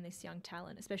generation and this young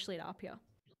talent, especially at APIA?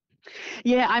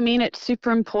 Yeah, I mean, it's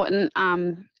super important.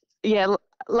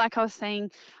 Like I was saying,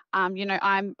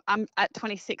 I'm at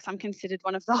 26. I'm considered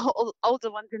one of the older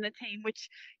ones in the team. Which,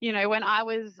 when I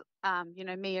was,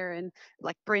 Mia and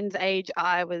like Bryn's age,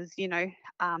 I was, there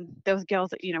was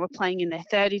girls that were playing in their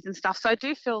 30s and stuff. So I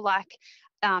do feel like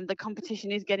the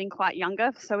competition is getting quite younger.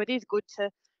 So it is good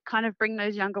to kind of bring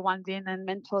those younger ones in and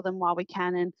mentor them while we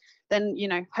can, and then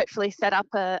hopefully set up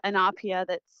an APIA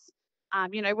that's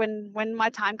when my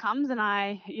time comes and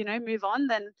I, move on,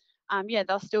 then,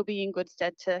 they'll still be in good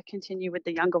stead to continue with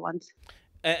the younger ones.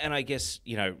 And I guess,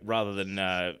 rather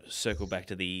than circle back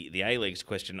to the A-Leagues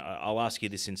question, I'll ask you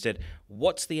this instead.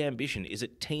 What's the ambition? Is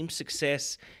it team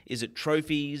success? Is it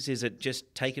trophies? Is it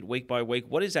just take it week by week?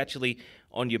 What is actually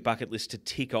on your bucket list to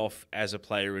tick off as a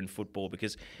player in football?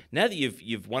 Because now that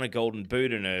you've won a Golden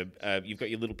Boot and you've got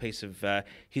your little piece of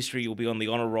history, you'll be on the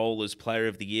honour roll as Player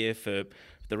of the Year for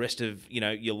the rest of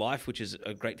your life, which is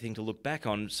a great thing to look back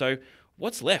on. So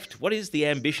what's left? What is the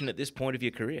ambition at this point of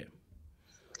your career?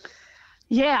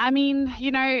 Yeah, I mean,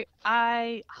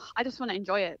 I just want to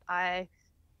enjoy it. I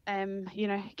am,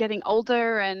 getting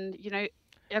older, and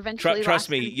eventually. Trust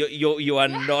me, you are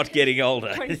not getting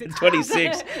older. 26.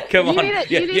 26. Come on.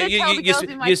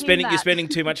 You're spending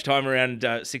too much time around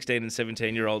 16 and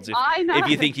 17-year-olds if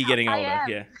you think you're getting older.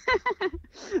 Yeah.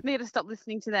 Need to stop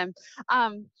listening to them.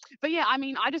 But yeah, I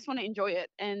mean, I just want to enjoy it,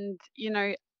 and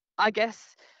I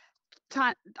guess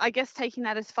taking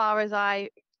that as far as I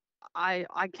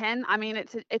can. I mean,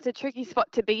 it's a tricky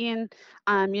spot to be in,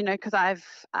 because I've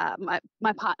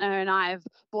my partner and I have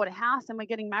bought a house and we're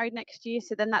getting married next year.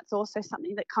 So then that's also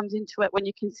something that comes into it when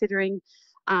you're considering,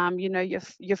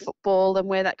 your football and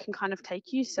where that can kind of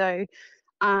take you. So,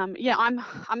 yeah,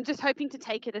 I'm just hoping to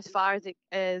take it as far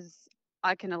as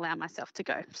I can allow myself to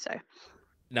go. So.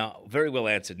 No, very well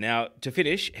answered. Now, to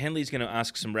finish, Henley's going to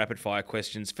ask some rapid-fire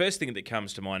questions. First thing that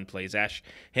comes to mind, please, Ash.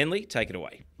 Henley, take it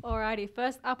away. Alrighty,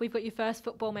 first up, we've got your first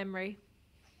football memory.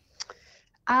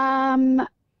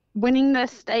 Winning the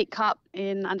state cup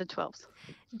in under 12s.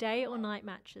 Day or night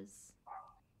matches?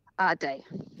 Day.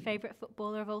 Favourite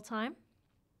footballer of all time?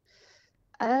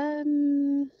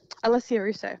 Alessia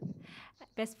Russo.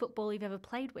 Best football you've ever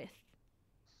played with?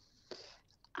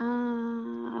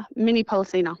 Mini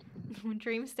Policina.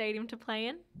 Dream stadium to play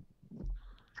in?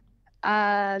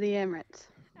 The Emirates.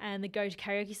 And the go-to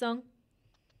karaoke song?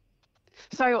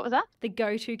 Sorry, what was that? The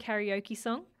go-to karaoke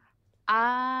song?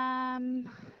 I'm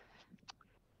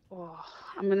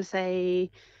going to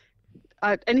say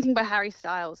anything by Harry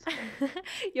Styles.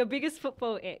 Your biggest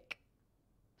football ick?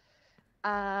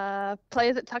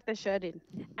 Players that tuck their shirt in.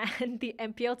 And the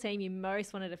NPL team you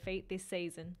most want to defeat this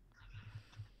season?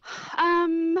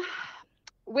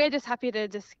 We're just happy to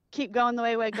just keep going the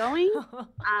way we're going,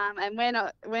 and we're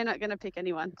not going to pick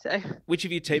anyone. So, which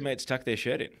of your teammates tuck their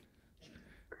shirt in?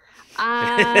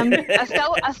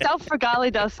 Estelle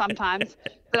Fregali does sometimes,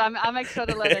 but I make sure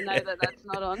to let her know that that's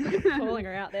not on. Calling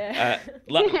her out there.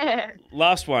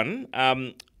 Last one.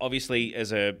 Obviously,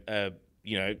 as a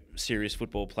serious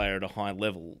football player at a high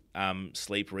level,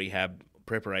 sleep rehab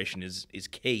preparation is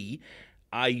key.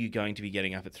 Are you going to be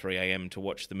getting up at 3 a.m. to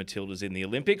watch the Matildas in the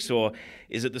Olympics, or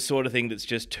is it the sort of thing that's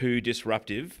just too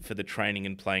disruptive for the training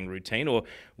and playing routine, or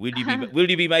will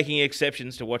you be making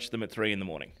exceptions to watch them at 3 in the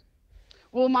morning?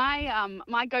 Well, my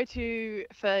go-to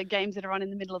for games that are on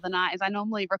in the middle of the night is I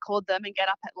normally record them and get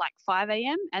up at like 5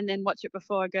 a.m. and then watch it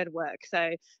before I go to work.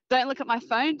 So don't look at my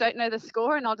phone, don't know the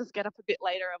score, and I'll just get up a bit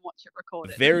later and watch it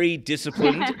recorded. Very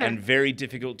disciplined and very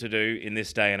difficult to do in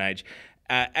this day and age.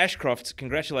 Ash Crofts,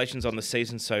 congratulations on the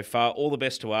season so far. All the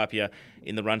best to APIA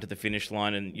in the run to the finish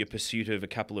line and your pursuit of a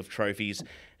couple of trophies.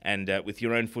 And with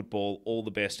your own football, all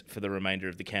the best for the remainder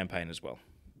of the campaign as well.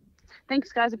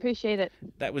 Thanks, guys. Appreciate it.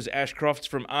 That was Ash Crofts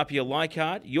from APIA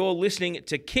Leichhardt. You're listening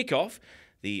to Kickoff,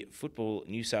 the Football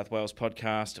New South Wales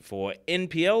podcast for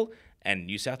NPL and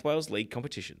New South Wales League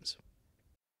competitions.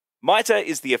 MITA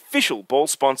is the official ball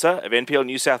sponsor of NPL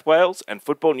New South Wales and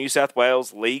Football New South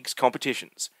Wales Leagues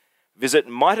competitions. Visit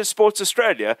MITA Sports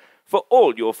Australia for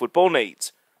all your football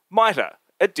needs. MITA,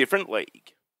 a different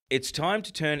league. It's time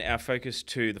to turn our focus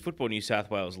to the Football New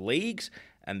South Wales Leagues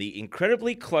and the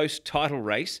incredibly close title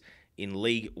race in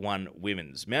League 1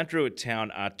 Women's. Mount Druitt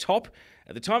Town are top.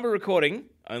 At the time of recording,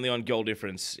 only on goal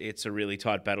difference. It's a really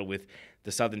tight battle with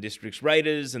the Southern District's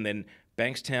Raiders and then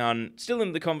Bankstown still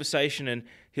in the conversation, and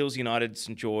Hills United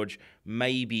St George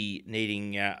maybe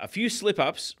needing a few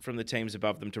slip-ups from the teams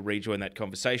above them to rejoin that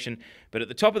conversation. But at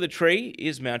the top of the tree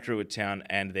is Mount Druitt Town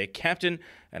and their captain,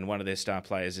 and one of their star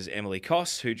players is Emily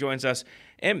Kos, who joins us.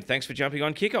 Em, thanks for jumping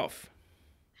on Kickoff.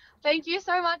 Thank you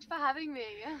so much for having me.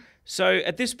 So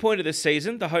at this point of the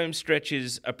season, the home stretch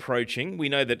is approaching. We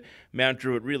know that Mount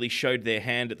Druitt really showed their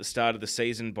hand at the start of the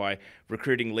season by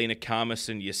recruiting Lena Karmas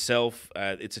and yourself.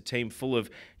 It's a team full of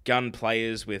gun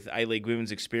players with A-League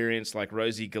women's experience like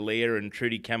Rosie Galea and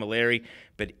Trudy Camilleri.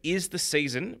 But is the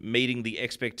season meeting the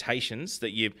expectations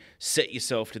that you've set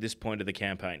yourself to this point of the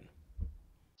campaign?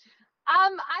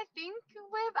 I think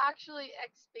we've actually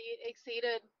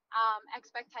exceeded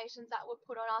expectations that were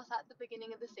put on us at the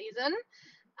beginning of the season.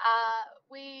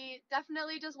 We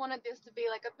definitely just wanted this to be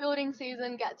like a building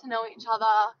season, get to know each other,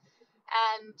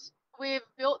 and we've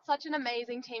built such an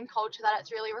amazing team culture that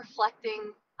it's really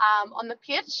reflecting on the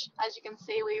pitch. As you can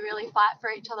see, we really fight for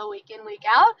each other week in, week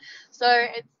out. So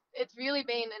it's really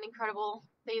been an incredible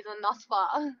season thus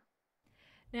far.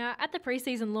 Now, at the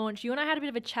preseason launch, you and I had a bit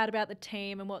of a chat about the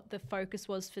team and what the focus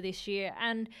was for this year.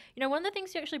 And, one of the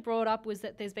things you actually brought up was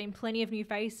that there's been plenty of new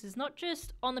faces, not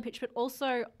just on the pitch, but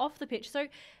also off the pitch. So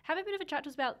have a bit of a chat to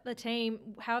us about the team.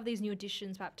 How have these new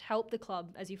additions perhaps helped the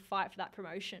club as you fight for that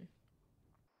promotion?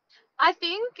 I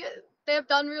think they've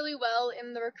done really well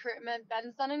in the recruitment.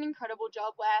 Ben's done an incredible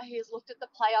job where he's looked at the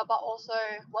player, but also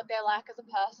what they're like as a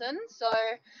person. So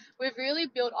we've really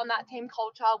built on that team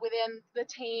culture within the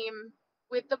team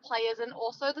with the players and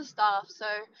also the staff. So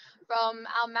from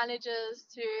our managers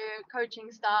to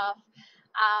coaching staff,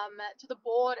 to the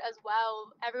board as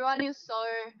well, everyone is so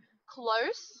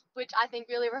close, which I think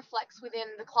really reflects within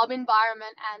the club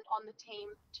environment and on the team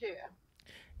too.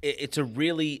 It's a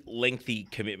really lengthy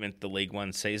commitment, the League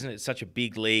One season. It's such a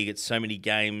big league. It's so many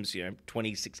games,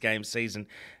 26 game season.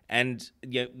 And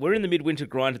we're in the midwinter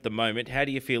grind at the moment. How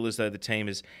do you feel as though the team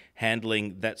is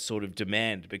handling that sort of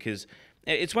demand? Because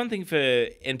it's one thing for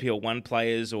NPL 1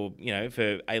 players or,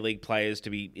 for A-League players to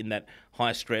be in that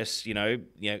high stress,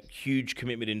 huge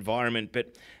commitment environment.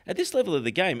 But at this level of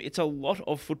the game, it's a lot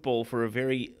of football for a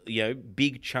very,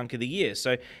 big chunk of the year.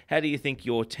 So how do you think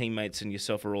your teammates and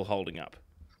yourself are all holding up?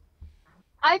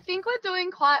 I think we're doing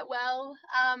quite well.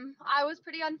 I was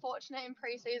pretty unfortunate in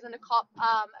pre-season to cop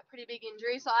a pretty big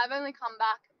injury, so I've only come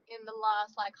back in the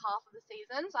last half of the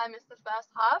season, so I missed the first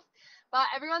half. But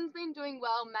everyone's been doing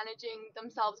well managing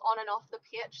themselves on and off the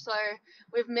pitch, so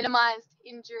we've minimised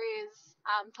injuries,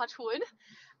 touch wood.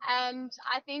 And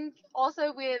I think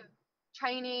also with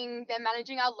training, they're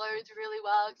managing our loads really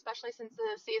well, especially since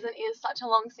the season is such a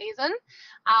long season,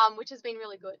 which has been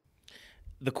really good.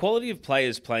 The quality of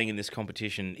players playing in this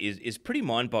competition is pretty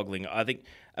mind-boggling. I think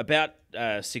about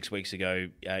 6 weeks ago,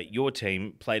 your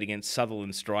team played against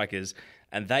Sutherland Strikers,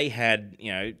 and they had,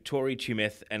 Tori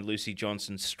Tumeth and Lucy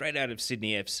Johnson straight out of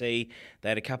Sydney FC. They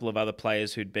had a couple of other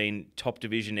players who'd been top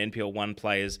division NPL 1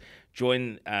 players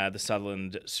join the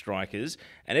Sutherland Strikers.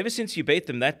 And ever since you beat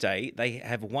them that day, they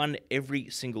have won every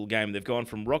single game. They've gone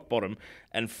from rock bottom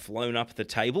and flown up the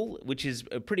table, which is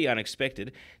pretty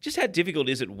unexpected. Just how difficult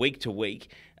is it week to week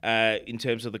in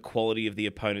terms of the quality of the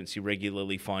opponents you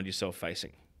regularly find yourself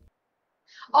facing?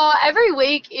 Oh, every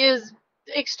week is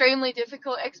extremely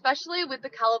difficult, especially with the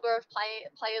caliber of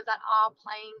players that are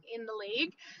playing in the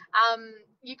league.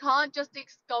 You can't just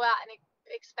go out and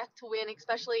expect to win,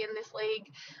 especially in this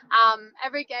league.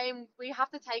 Every game we have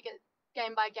to take it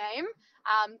game by game.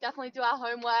 Definitely do our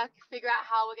homework, figure out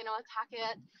how we're going to attack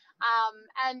it.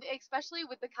 And especially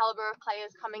with the caliber of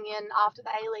players coming in after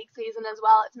the A-League season as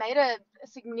well, it's made a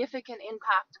significant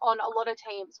impact on a lot of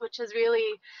teams, which has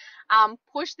really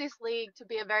pushed this league to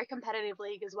be a very competitive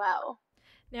league as well.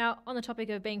 Now, on the topic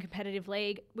of being competitive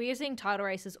league, we are seeing title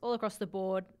races all across the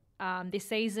board this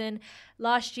season.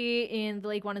 Last year in the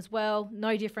League One as well,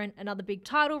 no different, another big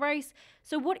title race.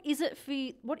 So what is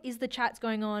the chats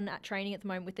going on at training at the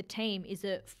moment with the team? Is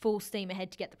it full steam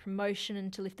ahead to get the promotion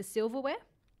and to lift the silverware?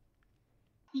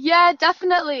 Yeah,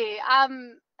 definitely.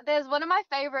 There's one of my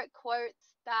favorite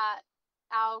quotes that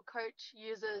our coach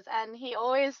uses, and he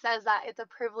always says that it's a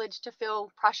privilege to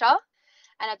feel pressure.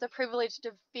 And it's a privilege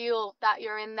to feel that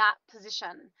you're in that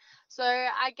position. So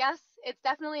I guess it's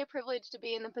definitely a privilege to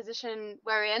be in the position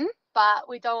we're in, but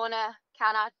we don't want to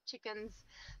count our chickens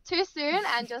too soon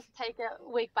and just take it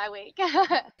week by week.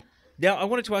 Now, I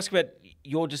wanted to ask about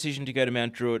your decision to go to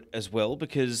Mount Druitt as well,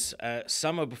 because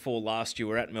summer before last you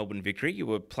were at Melbourne Victory, you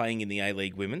were playing in the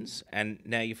A-League Women's, and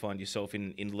now you find yourself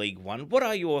in League One. What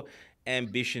are your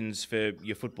ambitions for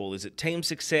your football? Is it team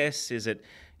success? Is it,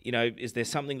 is there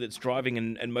something that's driving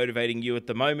and motivating you at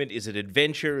the moment? Is it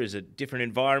adventure? Is it different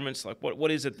environments?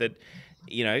 What is it that,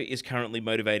 is currently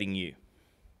motivating you?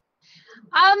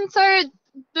 So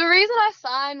the reason I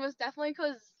signed was definitely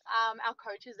because our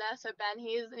coach is there. So Ben,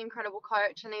 he is an incredible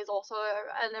coach and he's also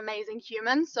an amazing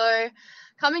human. So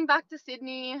coming back to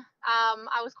Sydney,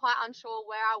 I was quite unsure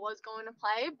where I was going to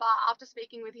play. But after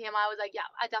speaking with him, I was like, yeah,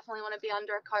 I definitely want to be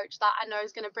under a coach that I know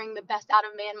is going to bring the best out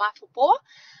of me and my football.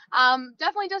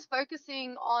 Definitely just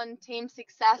focusing on team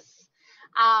success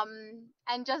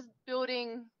and just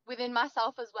building within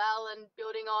myself as well and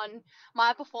building on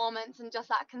my performance and just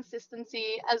that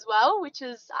consistency as well, which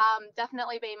has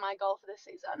definitely been my goal for this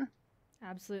season.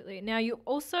 Absolutely. Now, you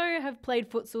also have played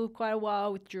futsal quite a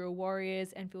while with Druitt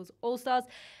Warriors and Phil's All-Stars.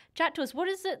 Chat to us, what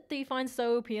is it that you find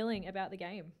so appealing about the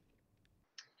game?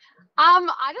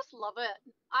 I just love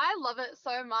it. I love it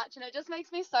so much and it just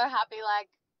makes me so happy.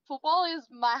 Football is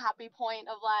my happy point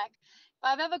of if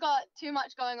I've ever got too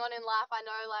much going on in life, I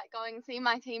know going and see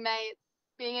my teammates,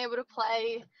 being able to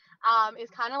play is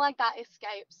kind of like that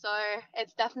escape. So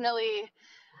it's definitely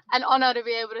an honour to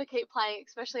be able to keep playing,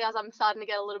 especially as I'm starting to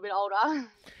get a little bit older.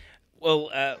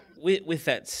 Well, with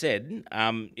that said,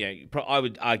 I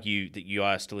would argue that you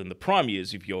are still in the prime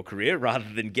years of your career rather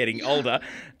than getting older.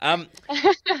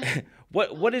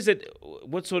 What is it?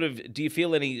 What sort of do you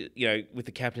feel any? With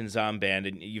the captain's armband,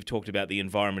 and you've talked about the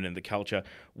environment and the culture.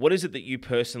 What is it that you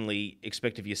personally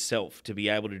expect of yourself to be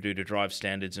able to do to drive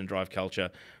standards and drive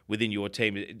culture within your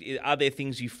team? Are there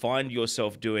things you find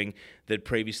yourself doing that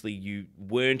previously you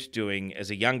weren't doing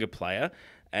as a younger player?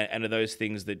 And are those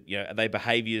things that, are they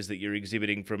behaviours that you're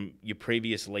exhibiting from your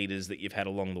previous leaders that you've had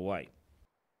along the way?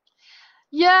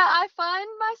 Yeah, I find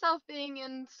myself being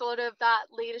in sort of that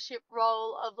leadership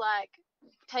role of like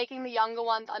taking the younger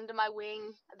ones under my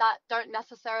wing that don't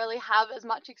necessarily have as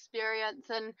much experience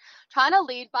and trying to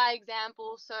lead by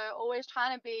example. So always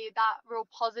trying to be that real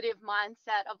positive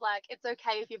mindset of like, it's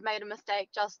okay if you've made a mistake,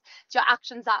 just it's your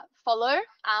actions that follow.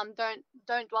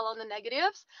 Don't dwell on the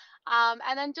negatives.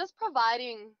 And then just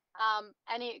providing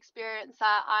any experience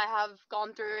that I have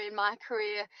gone through in my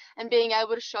career and being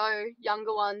able to show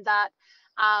younger ones that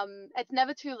it's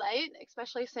never too late,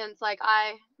 especially since like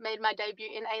I made my debut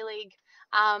in A-League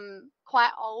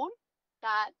quite old,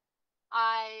 that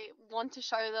I want to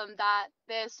show them that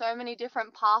there's so many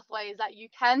different pathways that you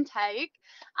can take,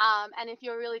 and if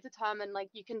you're really determined, like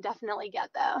you can definitely get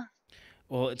there.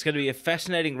 Well, it's going to be a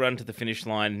fascinating run to the finish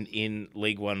line in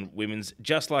League One Women's.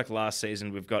 Just like last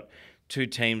season, we've got two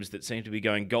teams that seem to be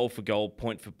going goal for goal,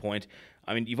 point for point.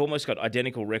 I mean, you've almost got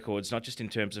identical records, not just in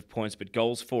terms of points, but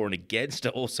goals for and against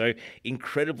are also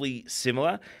incredibly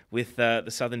similar with the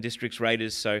Southern Districts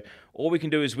Raiders. So all we can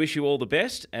do is wish you all the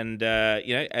best and,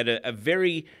 at a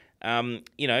very,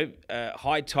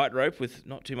 high tightrope with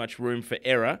not too much room for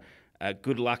error.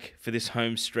 Good luck for this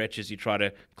home stretch as you try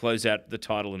to close out the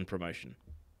title and promotion.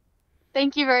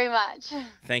 Thank you very much.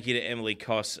 Thank you to Emily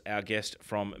Kos, our guest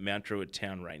from Mount Druitt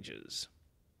Town Rangers.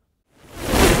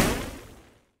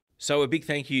 So a big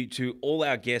thank you to all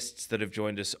our guests that have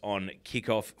joined us on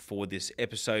Kickoff for this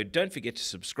episode. Don't forget to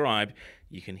subscribe.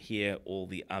 You can hear all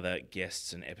the other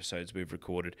guests and episodes we've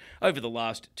recorded over the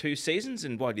last 2 seasons.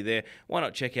 And while you're there, why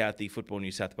not check out the Football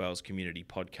New South Wales Community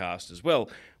Podcast as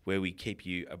well, where we keep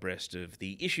you abreast of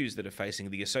the issues that are facing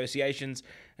the associations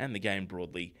and the game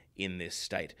broadly in this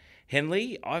state.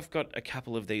 Henley, I've got a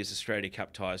couple of these Australia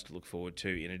Cup ties to look forward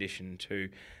to, in addition to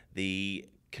the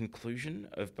conclusion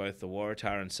of both the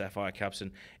Waratah and Sapphire Cups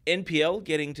and NPL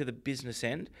getting to the business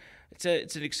end.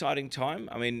 It's an exciting time.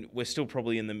 I mean, we're still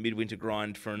probably in the midwinter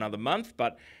grind for another month,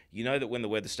 but you know that when the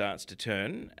weather starts to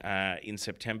turn in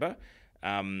September,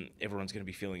 everyone's going to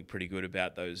be feeling pretty good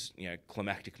about those,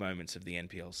 climactic moments of the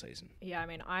NPL season. Yeah, I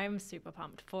mean, I'm super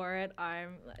pumped for it.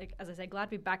 I'm, as I said, glad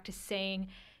to be back to seeing,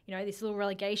 this little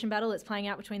relegation battle that's playing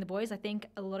out between the boys. I think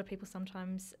a lot of people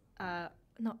sometimes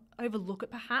not overlook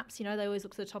it perhaps. They always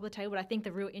look to the top of the table, but I think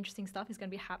the real interesting stuff is going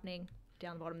to be happening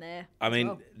down the bottom there. I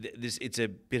mean, it's a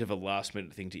bit of a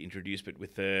last-minute thing to introduce, but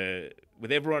with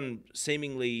everyone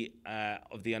seemingly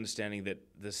of the understanding that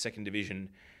the second division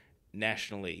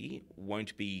nationally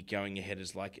won't be going ahead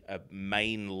as like a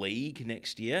main league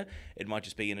next year. It might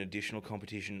just be an additional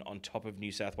competition on top of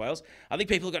New South Wales. I think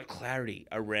people have got clarity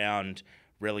around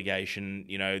relegation.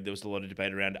 There was a lot of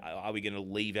debate around, are we going to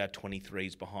leave our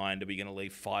 23s behind? Are we going to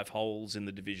leave 5 holes in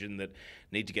the division that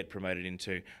need to get promoted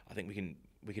into? I think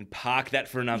we can park that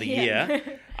for another year.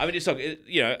 I mean, it's like,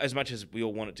 as much as we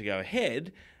all want it to go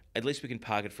ahead, at least we can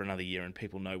park it for another year and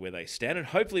people know where they stand. And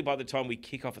hopefully by the time we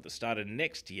kick off at the start of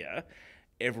next year,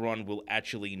 everyone will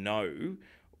actually know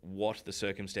what the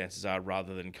circumstances are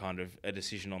rather than kind of a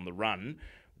decision on the run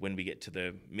when we get to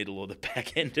the middle or the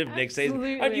back end of next season.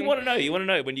 And you want to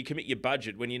know when you commit your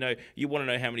budget, when you want to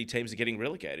know how many teams are getting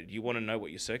relegated. You want to know what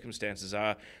your circumstances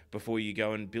are before you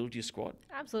go and build your squad.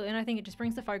 Absolutely, and I think it just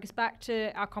brings the focus back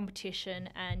to our competition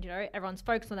and, everyone's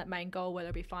focused on that main goal, whether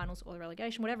it be finals or the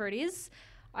relegation, whatever it is.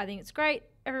 I think it's great.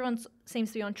 Everyone seems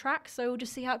to be on track, so we'll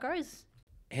just see how it goes.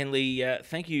 Henley,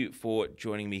 thank you for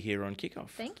joining me here on Kickoff.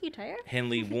 Thank you, Teo.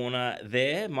 Henley Warner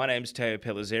there. My name's Teo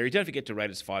Pellizzeri. Don't forget to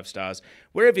rate us 5 stars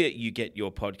wherever you get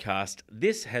your podcast.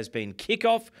 This has been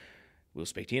Kickoff. We'll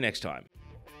speak to you next time.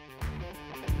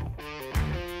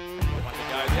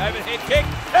 The overhead kick,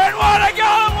 and what a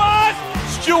goal it was!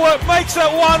 Stuart makes it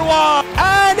 1-1.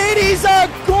 And it is a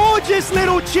gorgeous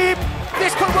little chip.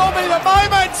 This could well be the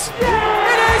moment. Yeah!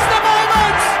 It is the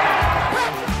moment!